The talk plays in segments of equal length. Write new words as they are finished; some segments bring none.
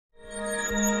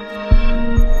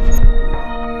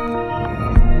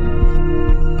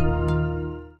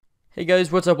Hey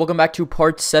guys, what's up? Welcome back to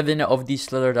part 7 of the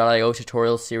Slither.io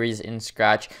tutorial series in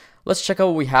Scratch. Let's check out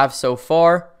what we have so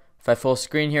far. If I full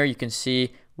screen here, you can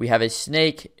see we have a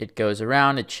snake. It goes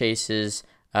around, it chases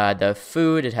the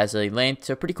food, it has a length.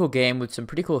 So a pretty cool game with some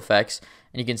pretty cool effects.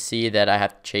 And you can see that I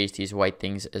have to chase these white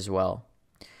things as well.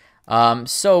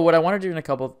 So what I want to do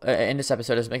in this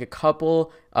episode is make a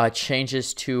couple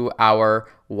changes to our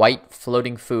white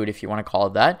floating food, if you want to call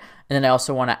it that. And then I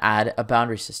also want to add a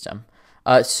boundary system.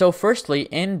 So firstly,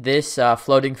 in this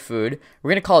floating food,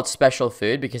 we're going to call it special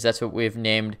food because that's what we've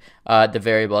named the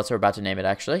variable. That's what we're about to name it,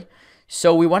 actually.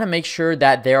 So we want to make sure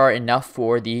that there are enough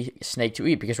for the snake to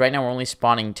eat because right now we're only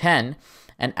spawning 10.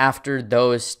 And after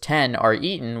those 10 are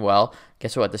eaten, well,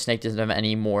 guess what? The snake doesn't have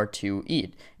any more to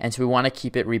eat. And so we want to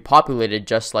keep it repopulated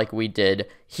just like we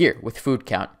did here with food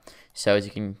count. So as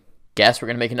you can guess, we're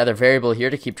going to make another variable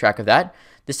here to keep track of that.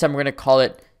 This time we're going to call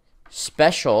it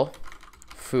special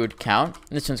food count.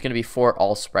 And this one's going to be for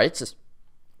all sprites.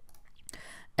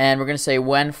 And we're going to say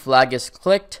when flag is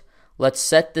clicked, let's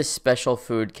set this special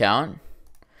food count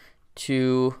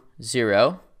to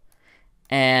 0.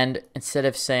 And instead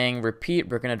of saying repeat,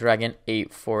 we're going to drag in a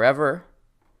forever.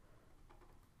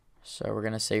 So we're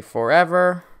going to say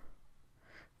forever,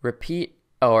 repeat,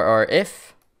 or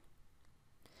if.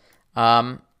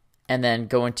 And then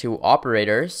go into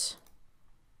operators.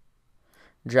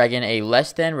 Drag in a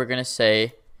less than. We're going to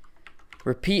say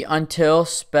repeat until if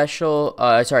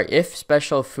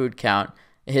special food count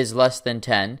is less than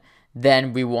 10.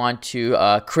 Then we want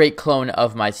to create clone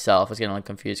of myself. I was getting a little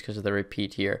confused because of the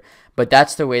repeat here. But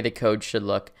that's the way the code should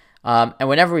look. And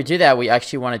whenever we do that, we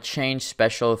actually want to change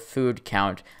special food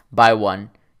count by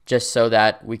 1, just so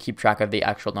that we keep track of the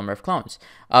actual number of clones.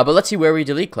 But let's see where we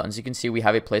delete clones. You can see we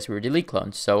have a place where we delete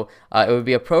clones. So it would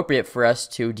be appropriate for us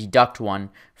to deduct 1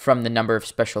 from the number of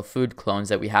special food clones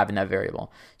that we have in that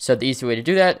variable. So the easy way to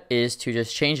do that is to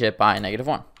just change it by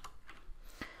 -1.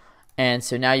 And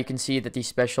so now you can see that the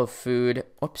special food,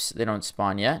 whoops, they don't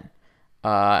spawn yet.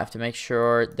 I have to make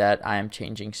sure that I am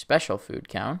changing special food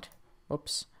count.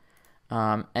 Whoops.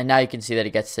 And now you can see that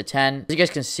it gets to 10. As you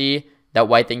guys can see, that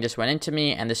white thing just went into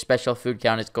me, and the special food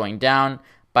count is going down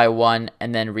by 1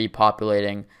 and then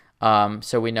repopulating.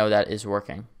 So we know that is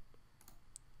working.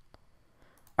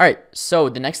 All right, so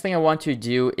the next thing I want to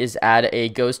do is add a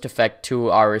ghost effect to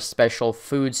our special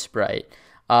food sprite.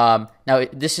 Now,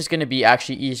 this is going to be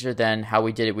actually easier than how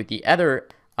we did it with the other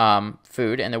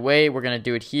food. And the way we're going to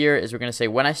do it here is we're going to say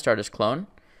when I start as clone,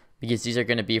 because these are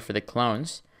going to be for the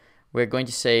clones. We're going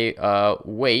to say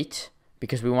wait,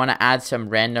 because we want to add some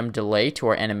random delay to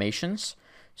our animations.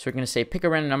 So we're going to say pick a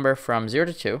random number from 0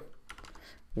 to 2.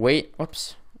 Wait,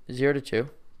 whoops, 0 to 2.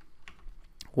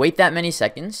 Wait that many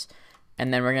seconds.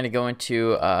 And then we're going to go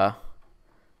into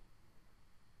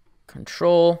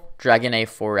control, drag in a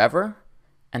forever,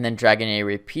 and then drag in a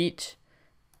repeat.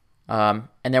 And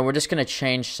then we're just going to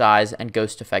change size and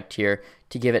ghost effect here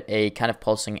to give it a kind of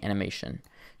pulsing animation.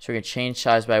 So we're going to change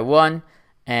size by 1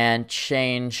 and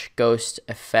change ghost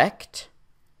effect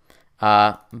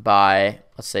by,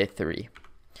 let's say, 3.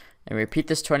 And repeat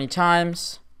this 20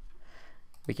 times.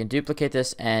 We can duplicate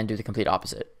this and do the complete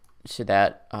opposite so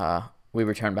that we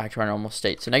return back to our normal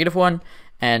state. So -1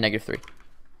 and -3.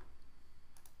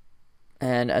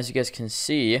 And as you guys can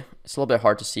see, it's a little bit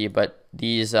hard to see, but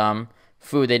these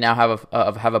food, they now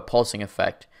have a pulsing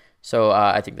effect. So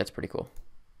I think that's pretty cool.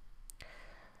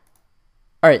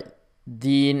 All right,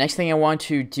 the next thing I want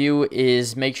to do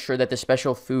is make sure that the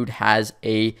special food has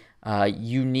a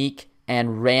unique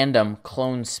and random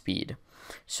clone speed.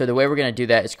 So the way we're going to do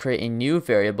that is create a new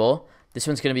variable. This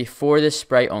one's going to be for this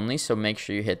sprite only, so make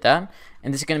sure you hit that.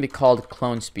 And this is going to be called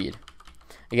clone speed.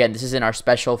 Again, this is in our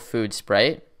special food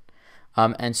sprite.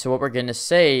 And so what we're going to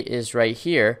say is right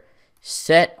here,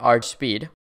 set our speed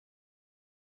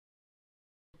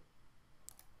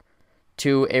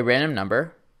to a random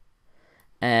number.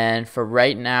 And for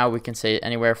right now, we can say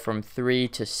anywhere from 3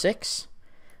 to 6.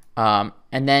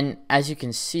 And then as you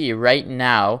can see right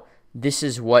now, this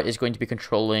is what is going to be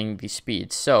controlling the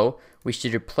speed. So we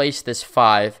should replace this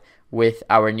 5 with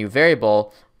our new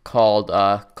variable called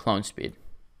clone speed.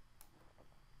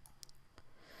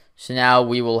 So now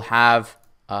we will have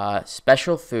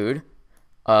special food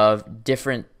of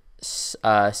different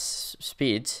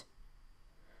speeds.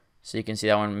 So you can see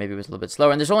that one maybe was a little bit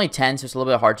slower. And there's only 10, so it's a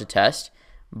little bit hard to test.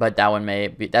 But that one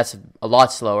that's a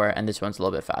lot slower, and this one's a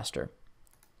little bit faster.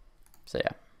 So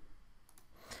yeah.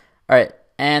 All right,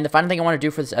 and the final thing I want to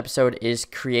do for this episode is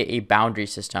create a boundary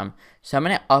system. So I'm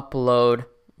going to upload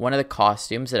one of the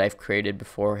costumes that I've created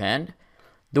beforehand.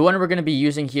 The one we're going to be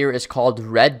using here is called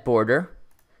Red Border.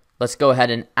 Let's go ahead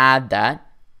and add that.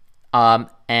 And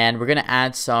and we're going to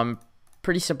add some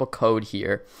pretty simple code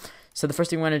here. So the first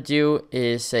thing we want to do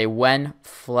is say when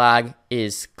flag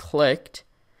is clicked,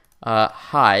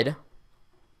 hide,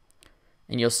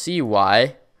 and you'll see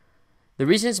why. The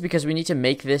reason is because we need to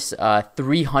make this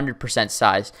 300%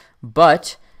 size,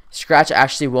 but Scratch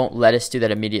actually won't let us do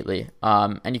that immediately.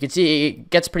 And you can see it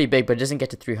gets pretty big, but it doesn't get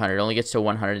to 300. It only gets to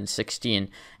 116.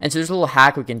 And so there's a little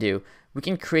hack we can do. We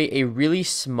can create a really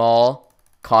small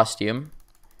costume.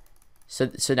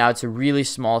 So now it's a really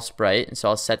small sprite, and so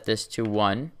I'll set this to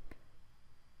 1.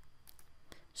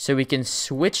 So we can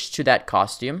switch to that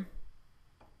costume.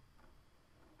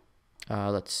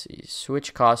 Let's see,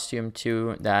 switch costume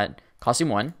to that costume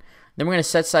 1. Then we're going to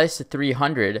set size to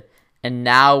 300, and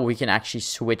now we can actually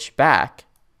switch back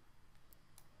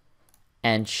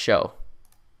and show.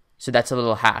 So that's a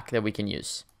little hack that we can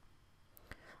use.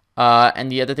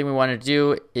 And the other thing we want to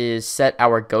do is set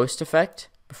our ghost effect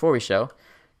before we show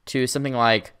to something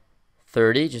like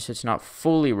 30, just so it's not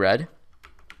fully red.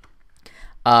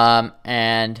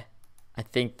 And I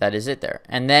think that is it there.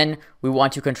 And then we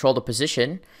want to control the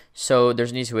position. So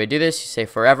there's an easy way to do this. You say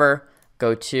forever,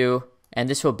 go to, and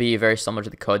this will be very similar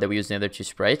to the code that we use in the other two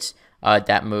sprites,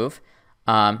 that move.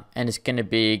 And it's going to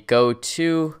be go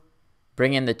to,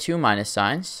 bring in the 2 minus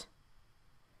signs,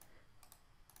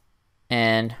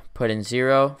 and put in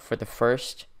 0 for the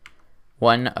first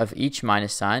one of each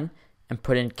minus sign, and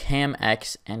put in cam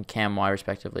X and cam Y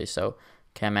respectively. So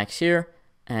cam X here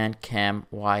and cam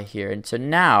Y here. And so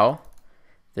now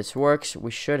this works. We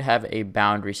should have a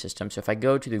boundary system. So if I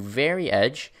go to the very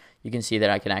edge, you can see that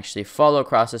I can actually follow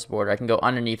across this border. I can go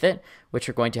underneath it, which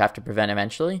we're going to have to prevent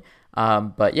eventually.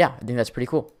 But yeah, I think that's pretty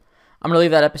cool. I'm going to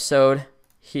leave that episode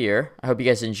here. I hope you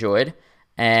guys enjoyed,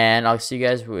 and I'll see you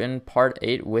guys in part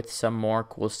 8 with some more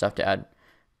cool stuff to add.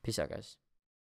 Peace out, guys.